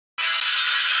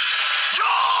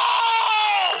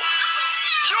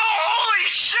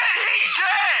shit, he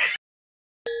dead!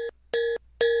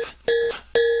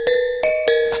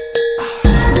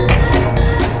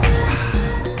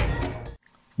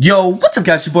 Yo, what's up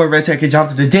guys, your boy Red Tech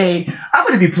Johnson. Today, I'm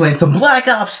going to be playing some Black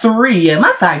Ops 3, and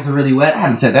my thighs are really wet. I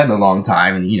haven't said that in a long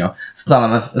time, and you know, it's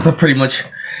a pretty much,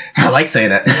 I like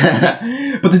saying that.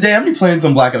 But today, I'm going to be playing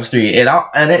some Black Ops 3, and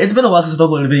it's been a while since I've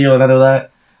uploaded a video and I know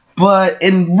that. But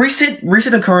in recent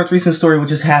story, which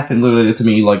just happened literally to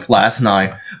me, like last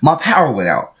night, my power went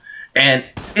out. And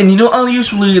you know,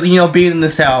 unusually, you know, being in the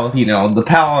South, you know, the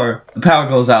power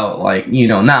goes out, like, you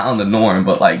know, not on the norm,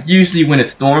 but like usually when it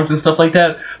storms and stuff like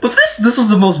that. But this was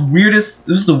the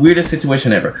weirdest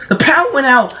situation ever. The power went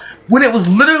out when it was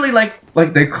literally like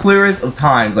the clearest of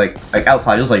times, like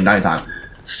outside. It was like nighttime.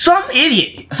 Some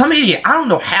idiot, I don't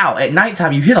know how, at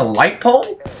nighttime you hit a light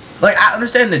pole. Like, I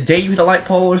understand the day you hit a light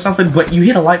pole or something, but you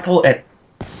hit a light pole at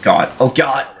oh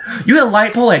god. You hit a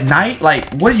light pole at night?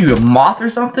 Like, what are you, a moth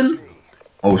or something?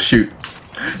 Oh shoot.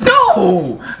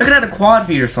 No! I could have had a quad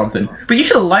feed or something. But you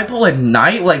hit a light pole at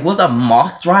night? Like, was a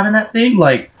moth driving that thing?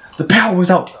 Like, the power was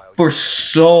out for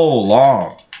so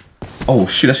long. Oh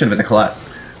shoot, that should have been a collapse.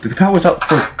 The power was out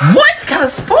for what kind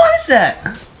of spawn is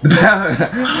that?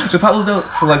 The power was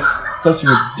out for like such a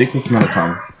ridiculous amount of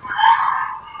time.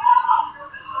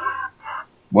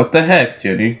 What the heck,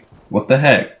 Jenny? What the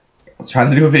heck? I'm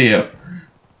trying to do a video.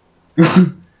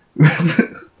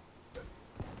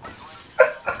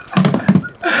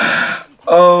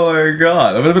 Oh my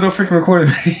god, I'm gonna freaking record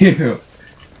a video.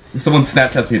 Someone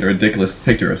Snapchats me the ridiculous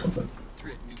picture or something.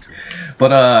 But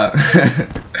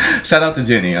shout out to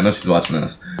Jenny, I know she's watching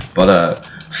this. But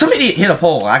somebody hit a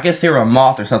pole. I guess they were a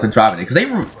moth or something driving it, because they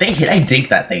dinked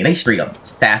that thing. They straight up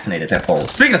assassinated that pole.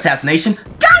 Speaking of assassination,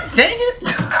 god dang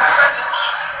it!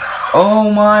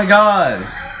 Oh my god.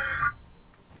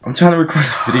 I'm trying to record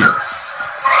a video.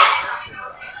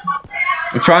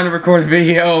 I'm trying to record a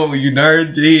video, you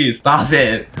nerd. Jeez, stop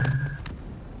it.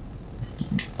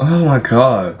 Oh my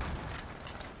god.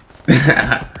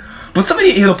 But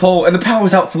somebody hit a pole and the power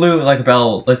was out for literally like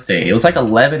about, let's see, it was like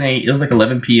 11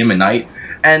 p.m. at night.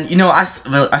 And you know,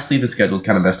 my sleeping schedule is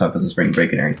kind of messed up as a spring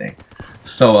break and everything.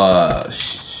 So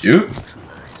shoot.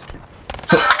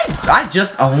 So I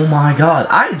just, oh my god,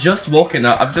 I just woken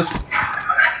up.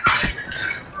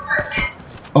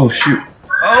 Oh shoot.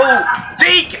 Oh,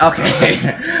 dink! Okay.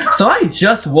 So I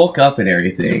just woke up and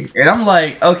everything. And I'm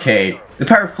like, okay. The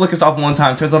power flickers off one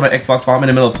time, turns off my Xbox while I'm in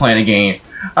the middle of playing a game.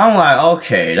 I'm like,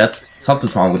 okay,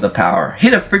 something's wrong with the power.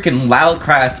 Hit a freaking loud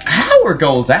crash, power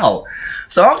goes out.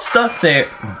 So I'm stuck there.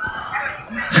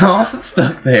 So I'm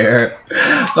stuck there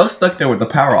with the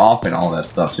power off and all that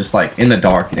stuff, just like in the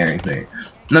dark and everything.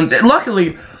 And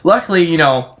luckily, you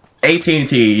know,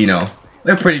 AT&T, you know,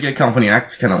 they're pretty good company. I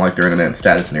just kind of like their internet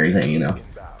status and everything, you know.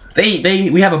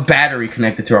 We have a battery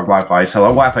connected to our Wi-Fi, so our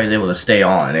Wi-Fi is able to stay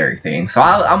on and everything. So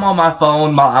I'm on my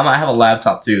phone. I might have a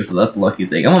laptop too, so that's the lucky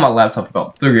thing. I'm on my laptop for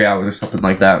about 3 hours or something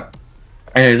like that.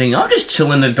 And everything. I'm just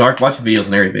chilling in the dark, watching videos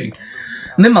and everything.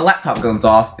 And then my laptop goes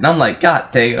off, and I'm like,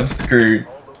 god dang, I'm screwed.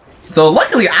 So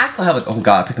luckily, I actually have a, oh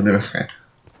god, I picked up the other.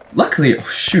 Luckily, oh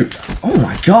shoot, oh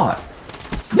my god,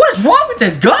 what is wrong with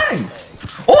this gun?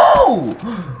 Oh,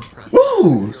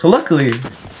 ooh, so luckily.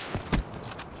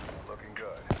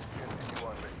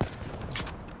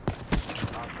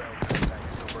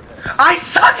 I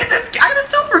suck at this. I got a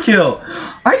silver kill.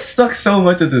 I suck so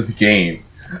much at this game.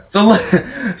 So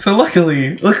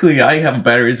luckily, I have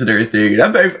batteries and everything.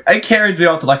 I carried me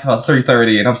out to like about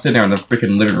 3:30, and I'm sitting there on the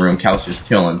freaking living room couch just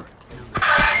chilling.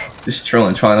 Just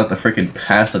chilling, trying not to freaking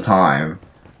pass the time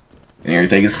and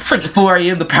everything. It's like 4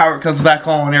 AM, the power comes back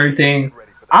on and everything.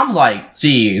 I'm like,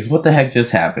 geez, what the heck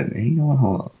just happened? You know what?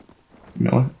 Hold on. You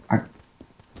know what?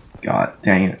 God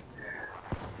dang it.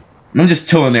 I'm just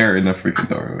chilling there in the freaking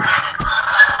door.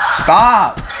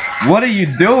 Stop! What are you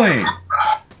doing?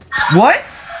 What?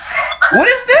 What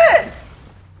is this?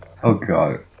 Oh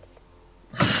god.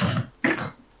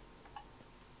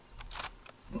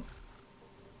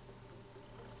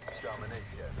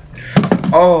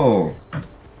 Oh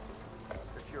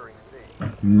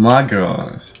my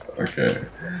gosh. Okay.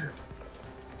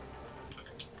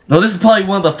 No, this is probably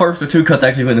one of the first or two cuts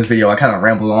actually in this video. I kind of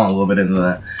rambled on a little bit into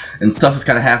that, and stuff is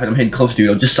kind of happening. I'm hitting close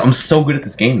to it. I'm so good at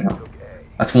this game now.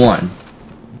 That's one.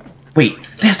 Wait,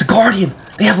 there's the Guardian.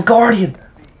 They have a Guardian.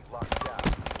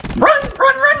 Run,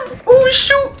 run, run! Oh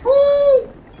shoot! Ooh.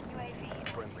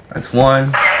 That's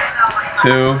 1,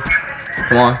 2.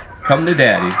 Come on, come to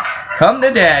daddy. Come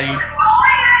to daddy.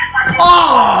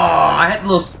 Oh! I had a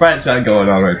little sprite shot going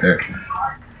on right there.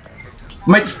 I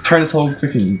might just turn this whole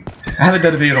freaking. I haven't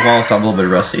done a video in a while, so I'm a little bit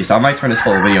rusty. So I might turn this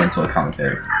whole video into a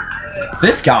commentary.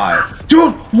 This guy.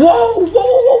 Dude, whoa, whoa,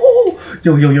 whoa, whoa.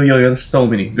 Yo, there's so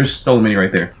many. There's so many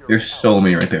right there. There's so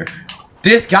many right there.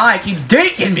 This guy keeps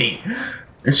dinking me.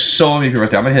 There's so many people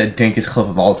right there. I'm gonna hit the dankest clip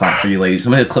of all time for you ladies.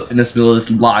 I'm gonna hit a clip in this middle of this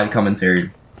live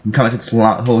commentary. I'm commenting this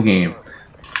whole game.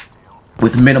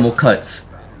 With minimal cuts.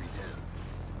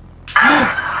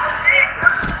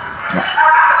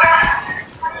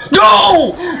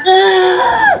 No!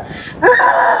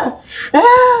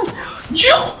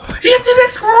 Yo! He hit the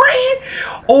next grade!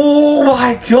 Oh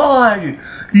my god!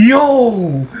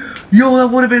 Yo! Yo, that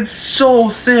would have been so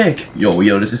sick!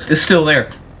 Yo, this is still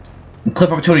there. The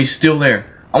clip opportunity is still there.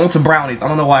 I want some brownies. I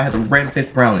don't know why I had the random taste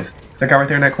of brownies. That guy right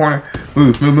there in that corner.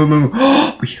 Move.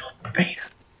 Oh, beta.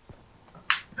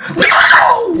 No!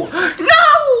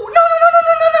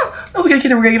 No, we gotta get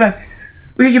there. We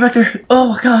gotta get back there. Oh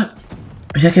my god.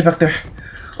 We gotta get back there.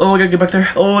 Oh, we gotta get back there.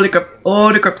 Holy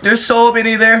crap. There's so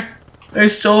many there.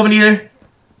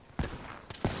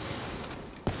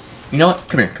 You know what?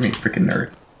 Come here, freaking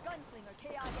nerd.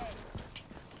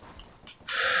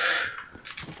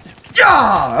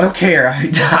 Yeah! I don't care. He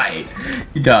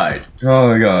died. Oh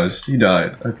my gosh, he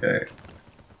died. Okay.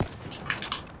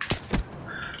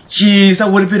 Jeez, that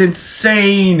would have been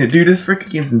insane. Dude, this freaking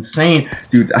game's insane.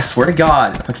 Dude, I swear to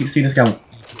God, if I keep seeing this guy.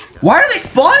 Why are they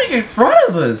spawning in front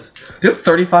of us? Dude,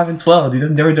 35 and 12. Dude,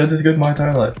 I've never done this good in my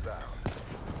entire life.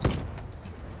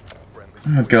 Oh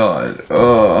my god.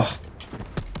 Ugh.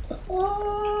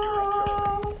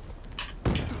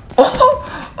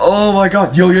 Oh my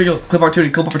god. Yo. Clip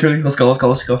opportunity. Let's go.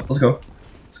 Let's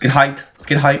get hyped.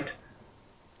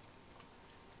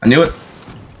 I knew it.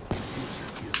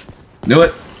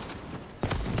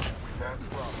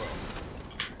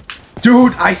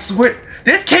 Dude, I swear.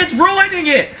 This kid's ruining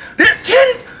it.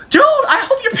 Dude, I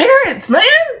hope your parents, man.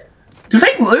 Do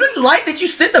they literally like that you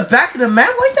sit in the back of the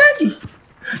map like that?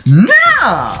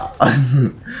 Nah.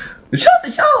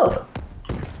 Show.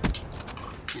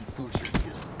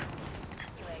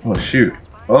 Oh shoot.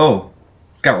 Oh.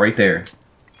 This guy right there.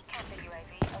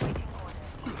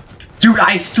 Dude,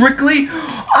 I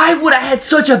would have had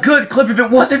such a good clip if it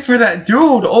wasn't for that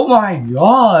dude. Oh my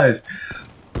gosh.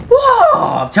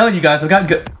 Whoa, I'm telling you guys, I've gotten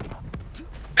good.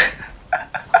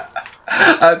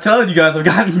 I'm telling you guys, I've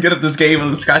gotten good at this game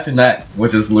and scratching that,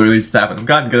 which is literally just happened. I've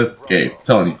gotten good at this game. I'm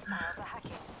telling you.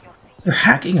 You're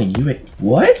hacking a UA.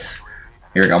 What?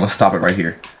 Here, I'm gonna stop it right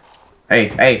here.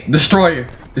 Hey, destroyer,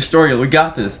 we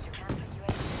got this.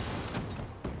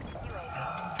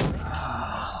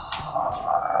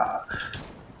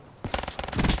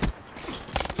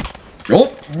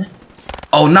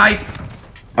 Oh, nice.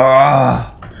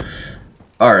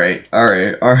 Alright.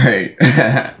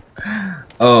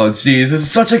 Oh, jeez, this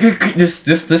is such a good.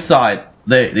 This side,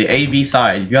 the A B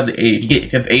side. You have the A. You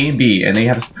have A and B, and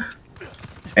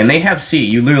they have C.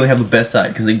 You literally have the best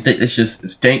side because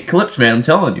it's dank clips, man. I'm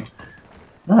telling you.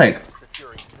 Like,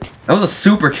 that was a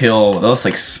super kill. That was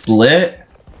like split.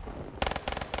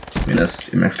 I mean, that's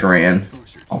MX ran.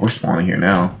 Oh, we're spawning here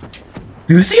now.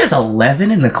 Dude, he has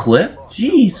 11 in the clip.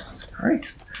 Jesus Christ.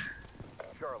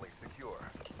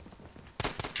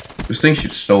 This thing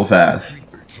shoots so fast.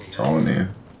 I'm telling you.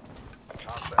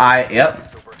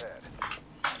 Yep.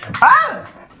 Ah!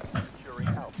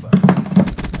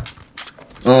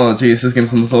 Oh, jeez, this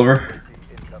game's almost over.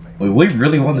 We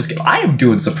really won this game. I am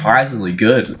doing surprisingly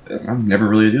good. I've never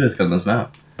really do this good on this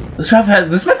map. This map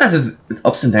has its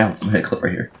ups and downs. I'm gonna hit a clip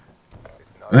right here.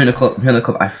 I'm hitting a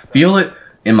clip. I feel it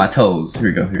in my toes. Here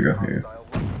we go.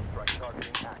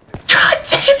 God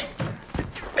damn it!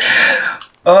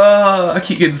 I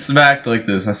keep getting smacked like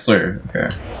this, I swear. Okay.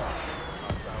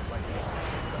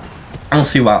 I don't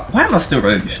see why am I still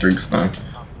running these streaks though?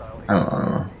 I don't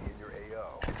know.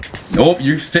 Nope,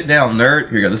 you sit down, nerd.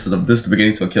 Here you go. This is the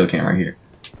beginning to a kill cam right here.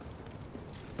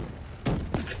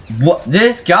 What?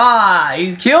 This guy,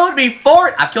 he's killed me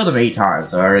I've killed him 8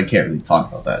 times, so I really can't really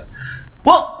talk about that.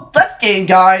 Well, that's game,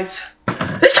 guys.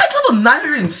 This guy's level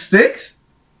 906.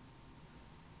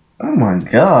 Oh my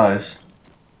gosh.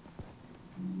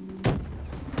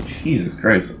 Jesus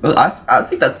Christ. I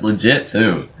think that's legit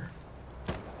too.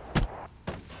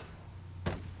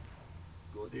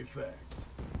 Good effect.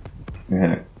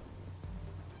 Yeah.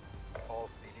 All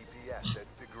CDP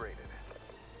assets degraded.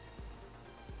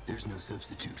 There's no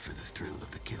substitute for the thrill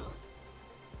of the kill.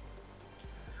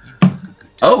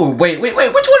 Oh, wait, which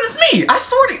one is me? I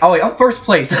sorted. Oh, wait, I'm first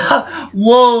place.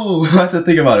 Whoa, I have to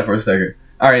think about it for a second.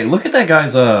 Alright, look at that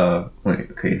guy's,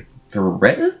 wait, okay.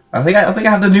 Threaten? I think I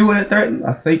have the new one at Threaten.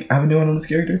 I think I have a new one on this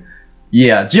character.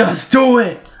 Yeah, just do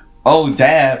it! Oh,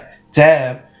 dab.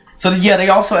 So, yeah, they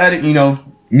also added, you know,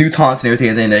 new taunts and everything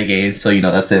at the end of the game. So, you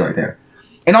know, that's it right there.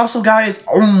 And also, guys,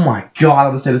 oh my god,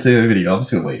 I'm gonna say this in the video. I'm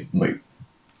just gonna wait. I'm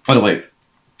gonna wait.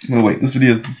 This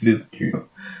video is here.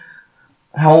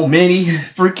 How many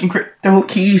freaking crypto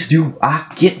keys do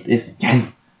I get this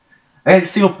game? I had to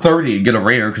steal 30 to get a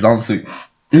rare, because honestly,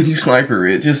 the new sniper,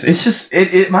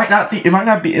 it might not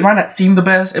seem the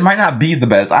best. It might not be the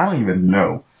best. I don't even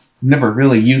know. Never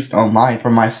really used online for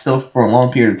myself for a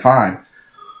long period of time.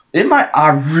 It might. I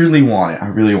really want it. I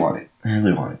really want it.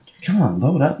 Come on,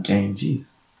 load up, game. Jeez.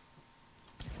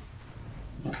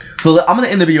 So I'm gonna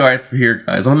end the video right here,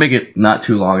 guys. I'm gonna make it not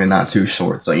too long and not too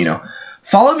short. So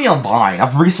follow me on Vine.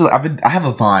 I have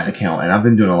a Vine account, and I've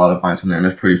been doing a lot of Vines on there, and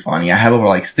it's pretty funny. I have over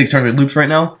like 600 loops right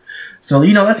now. So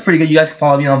that's pretty good. You guys can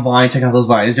follow me on Vine. Check out those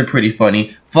Vines. They're pretty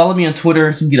funny. Follow me on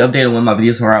Twitter so you can get updated when my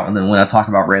videos are out, and then when I talk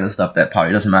about random stuff that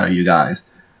probably doesn't matter to you guys.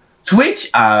 Twitch,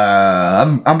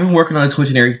 I've been working on Twitch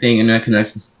and everything, internet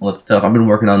connections, all that stuff. I've been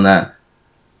working on that.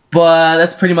 But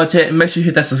that's pretty much it. And make sure you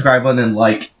hit that subscribe button and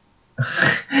like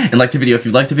the video if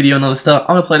you like the video and all this stuff.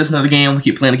 I'm gonna play this another game. I'm gonna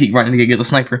keep playing to keep grinding to get the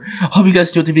sniper. I hope you guys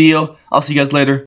enjoyed the video. I'll see you guys later.